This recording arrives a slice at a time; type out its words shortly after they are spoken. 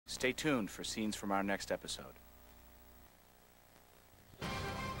Stay tuned for scenes from our next episode.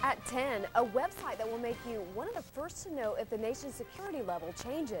 At 10, a website that will make you one of the first to know if the nation's security level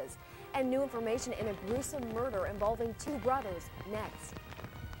changes. And new information in a gruesome murder involving two brothers next.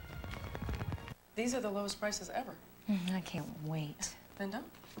 These are the lowest prices ever. I can't wait. Then don't.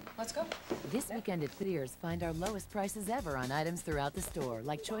 Let's go. This weekend at Sears, find our lowest prices ever on items throughout the store,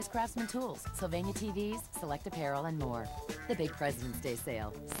 like Choice Craftsman tools, Sylvania TVs, select apparel, and more. The big President's Day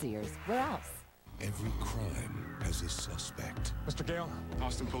sale. Sears. Where else? Every crime has a suspect. Mr. Gale,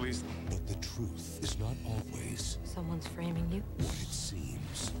 Austin Police. But the truth is not always Someone's framing you. what it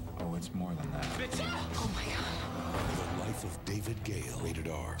seems. Oh, it's more than that. Oh my God. The Life of David Gale. Rated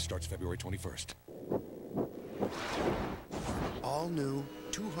R. Starts February 21st. All new,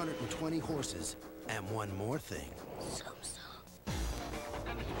 220 horses, and one more thing.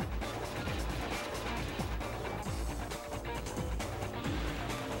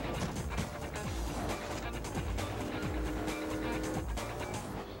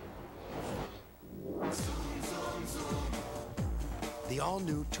 The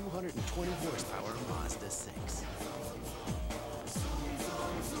all-new 220 horsepower Mazda 6.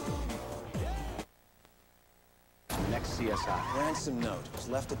 Next CSI. Ransom note was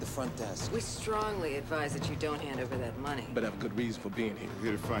left at the front desk. We strongly advise that you don't hand over that money. But I have good reason for being here. We're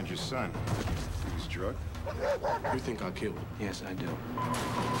here to find your son. He's drunk. You think I killed him? Yes, I do.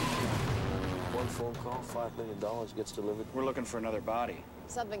 One phone call, $5 million gets delivered. We're looking for another body.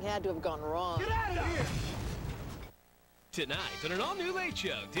 Something had to have gone wrong. Get out of here! Tonight on an all-new Late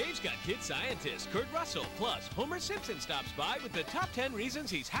Show, Dave's got kid scientist Kurt Russell, plus Homer Simpson stops by with the top 10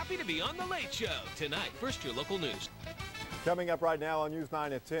 reasons he's happy to be on The Late Show. Tonight, first your local news. Coming up right now on News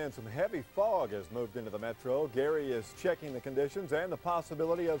 9 at 10, some heavy fog has moved into the metro. Gary is checking the conditions and the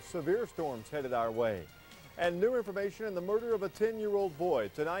possibility of severe storms headed our way. And new information in the murder of a 10-year-old boy.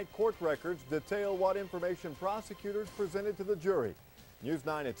 Tonight, court records detail what information prosecutors presented to the jury. News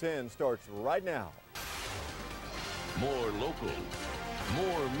 9 at 10 starts right now. More local,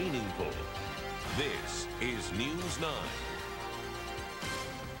 more meaningful. This is News 9.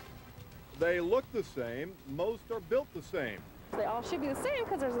 They look the same. Most are built the same. They all should be the same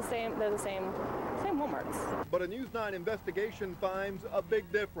because they're the same hallmarks. But a News 9 investigation finds a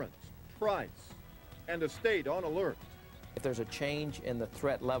big difference. Price and a state on alert. If there's a change in the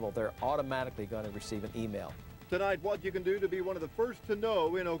threat level, they're automatically going to receive an email. Tonight, what you can do to be one of the first to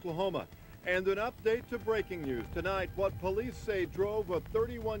know in Oklahoma. And an update to breaking news. Tonight, what police say drove a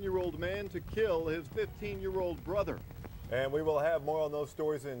 31-year-old man to kill his 15-year-old brother. And we will have more on those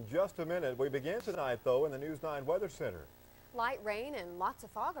stories in just a minute. We begin tonight, though, in the News 9 Weather Center. Light rain and lots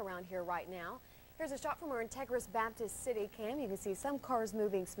of fog around here right now. Here's a shot from our Integris Baptist City cam. You can see some cars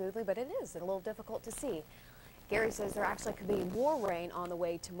moving smoothly, but it is a little difficult to see. Gary says there actually could be more rain on the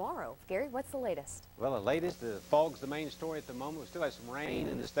way tomorrow. Gary, what's the latest? Well, the latest, the fog's the main story at the moment. We still have some rain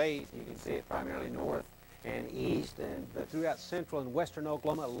in the state. You can see it primarily north and east, but throughout central and western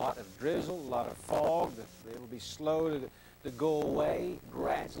Oklahoma, a lot of drizzle, a lot of fog. It will be slow to go away.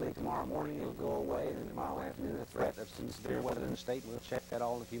 Gradually tomorrow morning it'll go away, and then tomorrow afternoon a threat of some severe weather in the state. We'll check that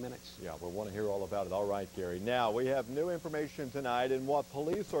all in a few minutes. Yeah, we'll want to hear all about it. All right, Gary. Now, we have new information tonight in what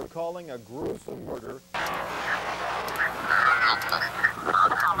police are calling a gruesome murder.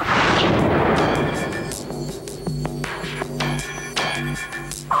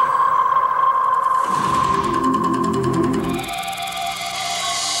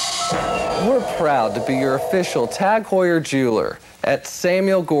 We're proud to be your official Tag Heuer jeweler at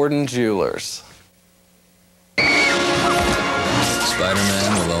Samuel Gordon Jewelers.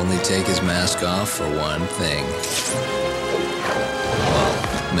 Spider-Man will only take his mask off for one thing.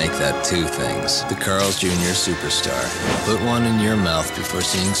 Well, make that two things. The Carl's Jr. Superstar. Put one in your mouth before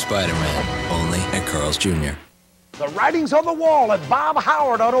seeing Spider-Man. Only at Carl's Jr. The writing's on the wall at Bob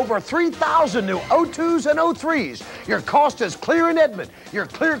Howard on over 3,000 new O2s and O3s. Your cost is clear in Edmond. Your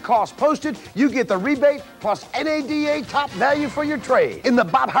clear cost posted, you get the rebate plus NADA top value for your trade. In the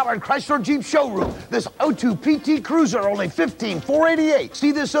Bob Howard Chrysler Jeep showroom, this O2 PT Cruiser only $15,488.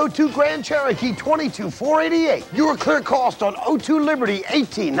 See this O2 Grand Cherokee $22,488. Your clear cost on O2 Liberty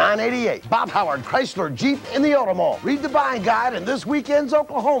 $18,988. Bob Howard Chrysler Jeep in the Auto Mall. Read the buying guide in this weekend's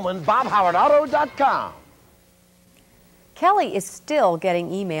Oklahoman, BobHowardAuto.com. Kelly is still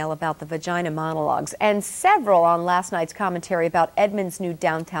getting email about the vagina monologues and several on last night's commentary about Edmond's new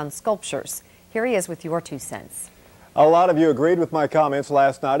downtown sculptures. Here he is with your 2 cents. A lot of you agreed with my comments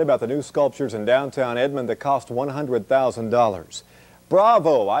last night about the new sculptures in downtown Edmond that cost $100,000.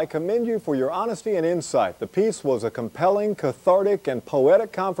 Bravo! I commend you for your honesty and insight. The piece was a compelling, cathartic, and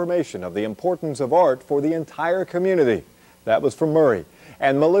poetic confirmation of the importance of art for the entire community. That was from Murray.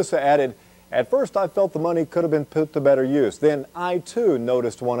 And Melissa added, "At first I felt the money could have been put to better use. Then I too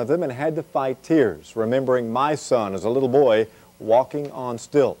noticed one of them and had to fight tears, remembering my son as a little boy walking on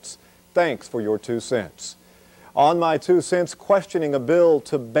stilts. Thanks for your 2 cents. On my 2 cents, questioning a bill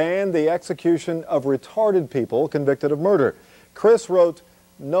to ban the execution of retarded people convicted of murder. Chris wrote,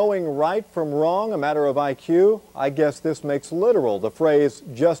 "Knowing right from wrong, a matter of IQ, I guess this makes literal the phrase,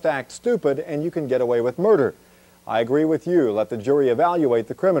 just act stupid and you can get away with murder. I agree with you. Let the jury evaluate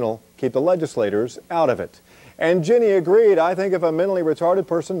the criminal. Keep the legislators out of it." And Jenny agreed. "I think if a mentally retarded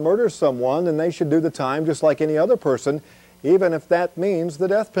person murders someone, then they should do the time just like any other person, even if that means the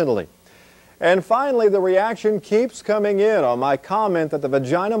death penalty." And finally, the reaction keeps coming in on my comment that the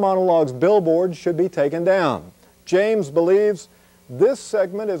Vagina Monologues billboard should be taken down. James believes this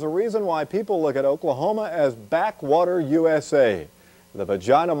segment is a reason why people look at Oklahoma as backwater USA. The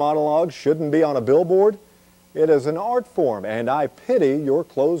Vagina Monologues shouldn't be on a billboard. It is an art form, and I pity your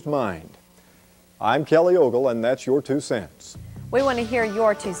closed mind. I'm Kelly Ogle, and that's your 2 cents. We want to hear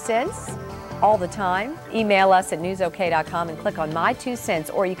your 2 cents all the time. Email us at newsok.com and click on My 2 Cents,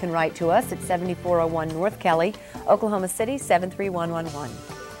 or you can write to us at 7401 North Kelly, Oklahoma City 73111.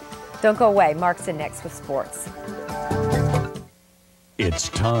 Don't go away. Mark's in next with sports. It's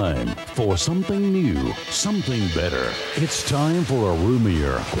time for something new, something better. It's time for a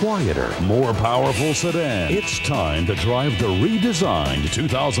roomier, quieter, more powerful sedan. It's time to drive the redesigned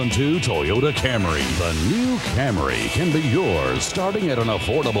 2002 Toyota Camry. The new Camry can be yours starting at an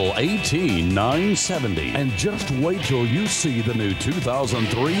affordable $18,970. And just wait till you see the new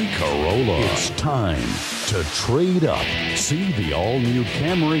 2003 Corolla. It's time to trade up. See the all-new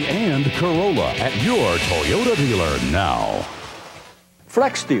Camry and Corolla at your Toyota dealer now.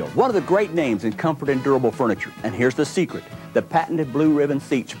 Flex Steel, one of the great names in comfort and durable furniture. And here's the secret, the patented blue ribbon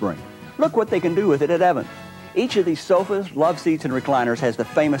seat spring. Look what they can do with it at Evans. Each of these sofas, love seats, and recliners has the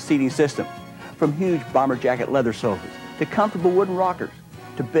famous seating system. From huge bomber jacket leather sofas, to comfortable wooden rockers,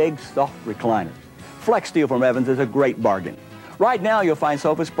 to big, soft recliners. Flex Steel from Evans is a great bargain. Right now, you'll find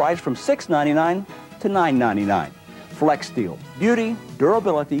sofas priced from $699 to $999. Flex Steel, beauty,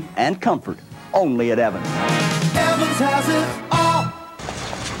 durability, and comfort, only at Evans. Evans has it all.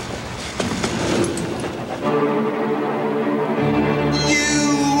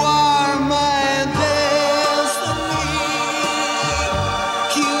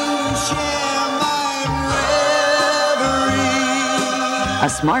 A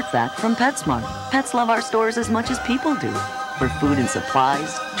smart fact from Petsmart. Pets love our stores as much as people do. For food and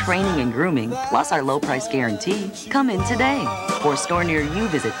supplies, training and grooming, plus our low price guarantee, come in today. For a store near you,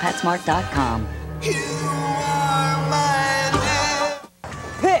 visit Petsmart.com.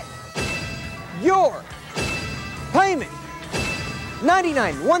 Pick your payment.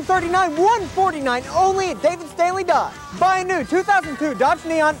 $99, $139, $149 only at David Stanley Dodge. Buy a new 2002 Dodge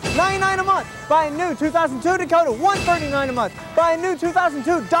Neon, $99 a month. Buy a new 2002 Dakota, $139 a month. Buy a new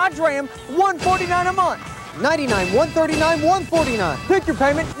 2002 Dodge Ram, $149 a month. $99, $139, $149. Pick your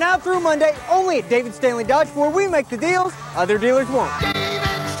payment now through Monday only at David Stanley Dodge, where we make the deals other dealers won't.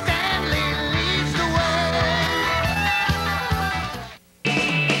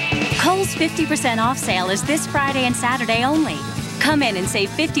 Kohl's 50% off sale is this Friday and Saturday only. Come in and save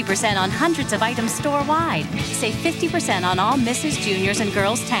 50% on hundreds of items store-wide. Save 50% on all Mrs., Juniors, and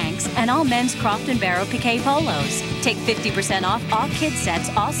Girls tanks and all men's Croft and Barrow Piquet polos. Take 50% off all kids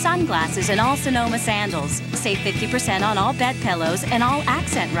sets, all sunglasses, and all Sonoma sandals. Save 50% on all bed pillows and all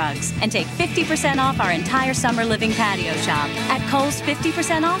accent rugs. And take 50% off our entire summer living patio shop at Kohl's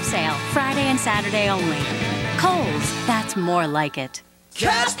 50% off sale, Friday and Saturday only. Kohl's, that's more like it.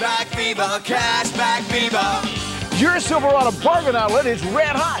 Cashback fever, cashback fever. Your Silverado bargain outlet is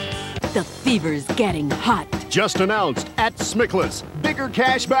red hot. The fever's getting hot. Just announced at Smicklas. Bigger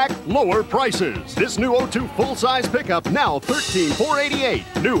cashback, lower prices. This new O2 full-size pickup now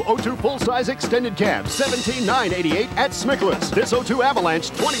 $13,488. New O2 full-size extended cab $17,988 at Smicklas. This O2 Avalanche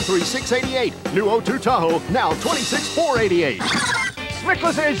 $23,688. New O2 Tahoe now $26,488.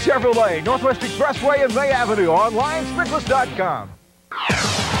 Smicklas is Chevrolet, Northwest Expressway and May Avenue. Online, smicklas.com.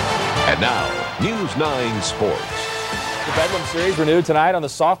 And now, News 9 Sports. The Bedlam Series renewed tonight on the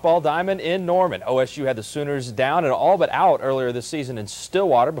softball diamond in Norman. OSU had the Sooners down and all but out earlier this season in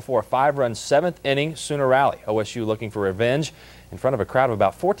Stillwater before a 5-run 7th-inning Sooner rally. OSU looking for revenge in front of a crowd of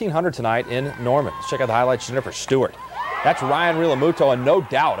about 1,400 tonight in Norman. Let's check out the highlights. Jennifer Stewart. That's Ryan Rilamuto, and no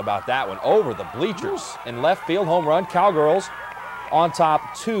doubt about that one. Over the bleachers in left field, home run. Cowgirls on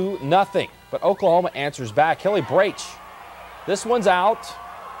top 2-0. But Oklahoma answers back. Kelly Brach. This one's out.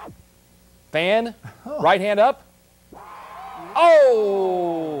 Fan, right hand up.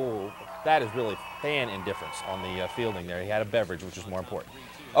 Oh, that is really fan indifference on the fielding there. He had a beverage, which is more important.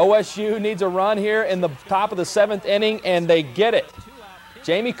 OSU needs a run here in the top of the 7th inning, and they get it.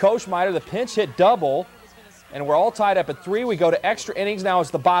 Jamie Koschmeider, the pinch hit double, and we're all tied up at 3. We go to extra innings. Now it's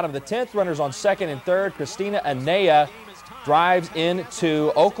the bottom of the 10th. Runners on 2nd and 3rd. Christina Anea drives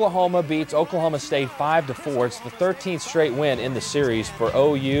into Oklahoma, beats Oklahoma State 5-4. It's the 13th straight win in the series for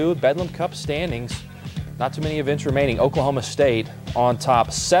OU. Bedlam Cup standings, not too many events remaining. Oklahoma State on top,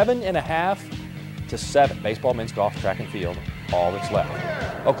 7.5-7. Baseball, men's golf, track and field, all that's left.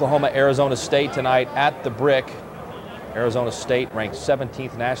 Oklahoma, Arizona State tonight at the Brick. Arizona State ranked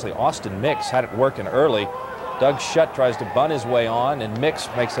 17th nationally. Austin Mix had it working early. Doug Shutt tries to bunt his way on, and Mix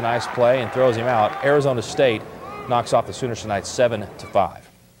makes a nice play and throws him out. Arizona State knocks off the Sooners tonight 7-5.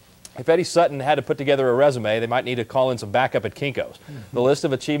 If Eddie Sutton had to put together a resume, they might need to call in some backup at Kinko's. The list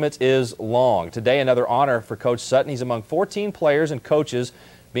of achievements is long. Today, another honor for Coach Sutton. He's among 14 players and coaches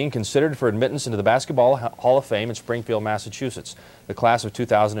being considered for admittance into the Basketball Hall of Fame in Springfield, Massachusetts. The class of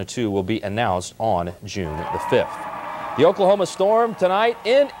 2002 will be announced on June the 5th. The Oklahoma Storm tonight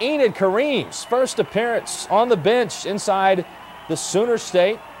in Enid. Kareem's first appearance on the bench inside the Sooner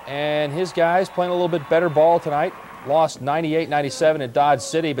State, and his guys playing a little bit better ball tonight. Lost 98-97 at Dodge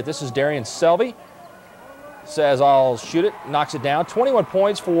City, but this is Darian Selvey. Says, I'll shoot it, knocks it down. 21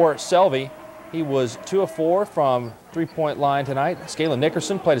 points for Selvey. He was 2 of 4 from three-point line tonight. Scalen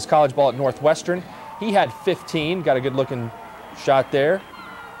Nickerson played his college ball at Northwestern. He had 15, got a good-looking shot there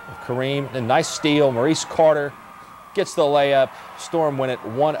of Kareem. A nice steal. Maurice Carter gets the layup. Storm win it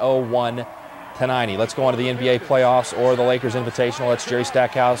 101-90. Let's go on to the NBA playoffs or the Lakers Invitational. That's Jerry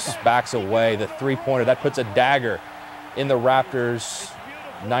Stackhouse backs away. The three-pointer, that puts a dagger in the Raptors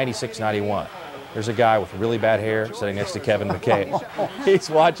 96-91. There's a guy with really bad hair sitting next to Kevin McKay. He's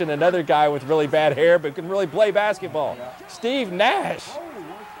watching another guy with really bad hair but can really play basketball. Steve Nash.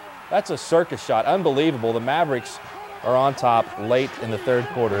 That's a circus shot. Unbelievable. The Mavericks are on top late in the third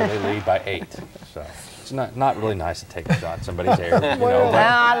quarter. They lead by 8. So it's not really nice to take a shot at somebody's hair. You know,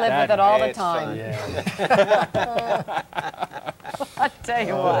 I live with it all the time. I tell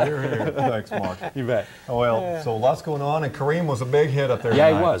you what. Here. Thanks, Mark. You bet. Oh, well, so lots going on, and Kareem was a big hit up there Yeah,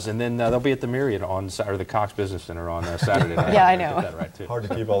 tonight. he was. And then they'll be at the Myriad or the Cox Business Center on Saturday night. Yeah, I know. Get that right, too. Hard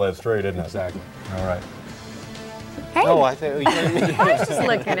to keep all that straight, isn't it? Exactly. All right. Hey. Oh, I think I was just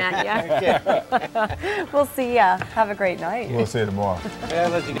looking at you. We'll see ya. Have a great night. We'll see you tomorrow. Yeah,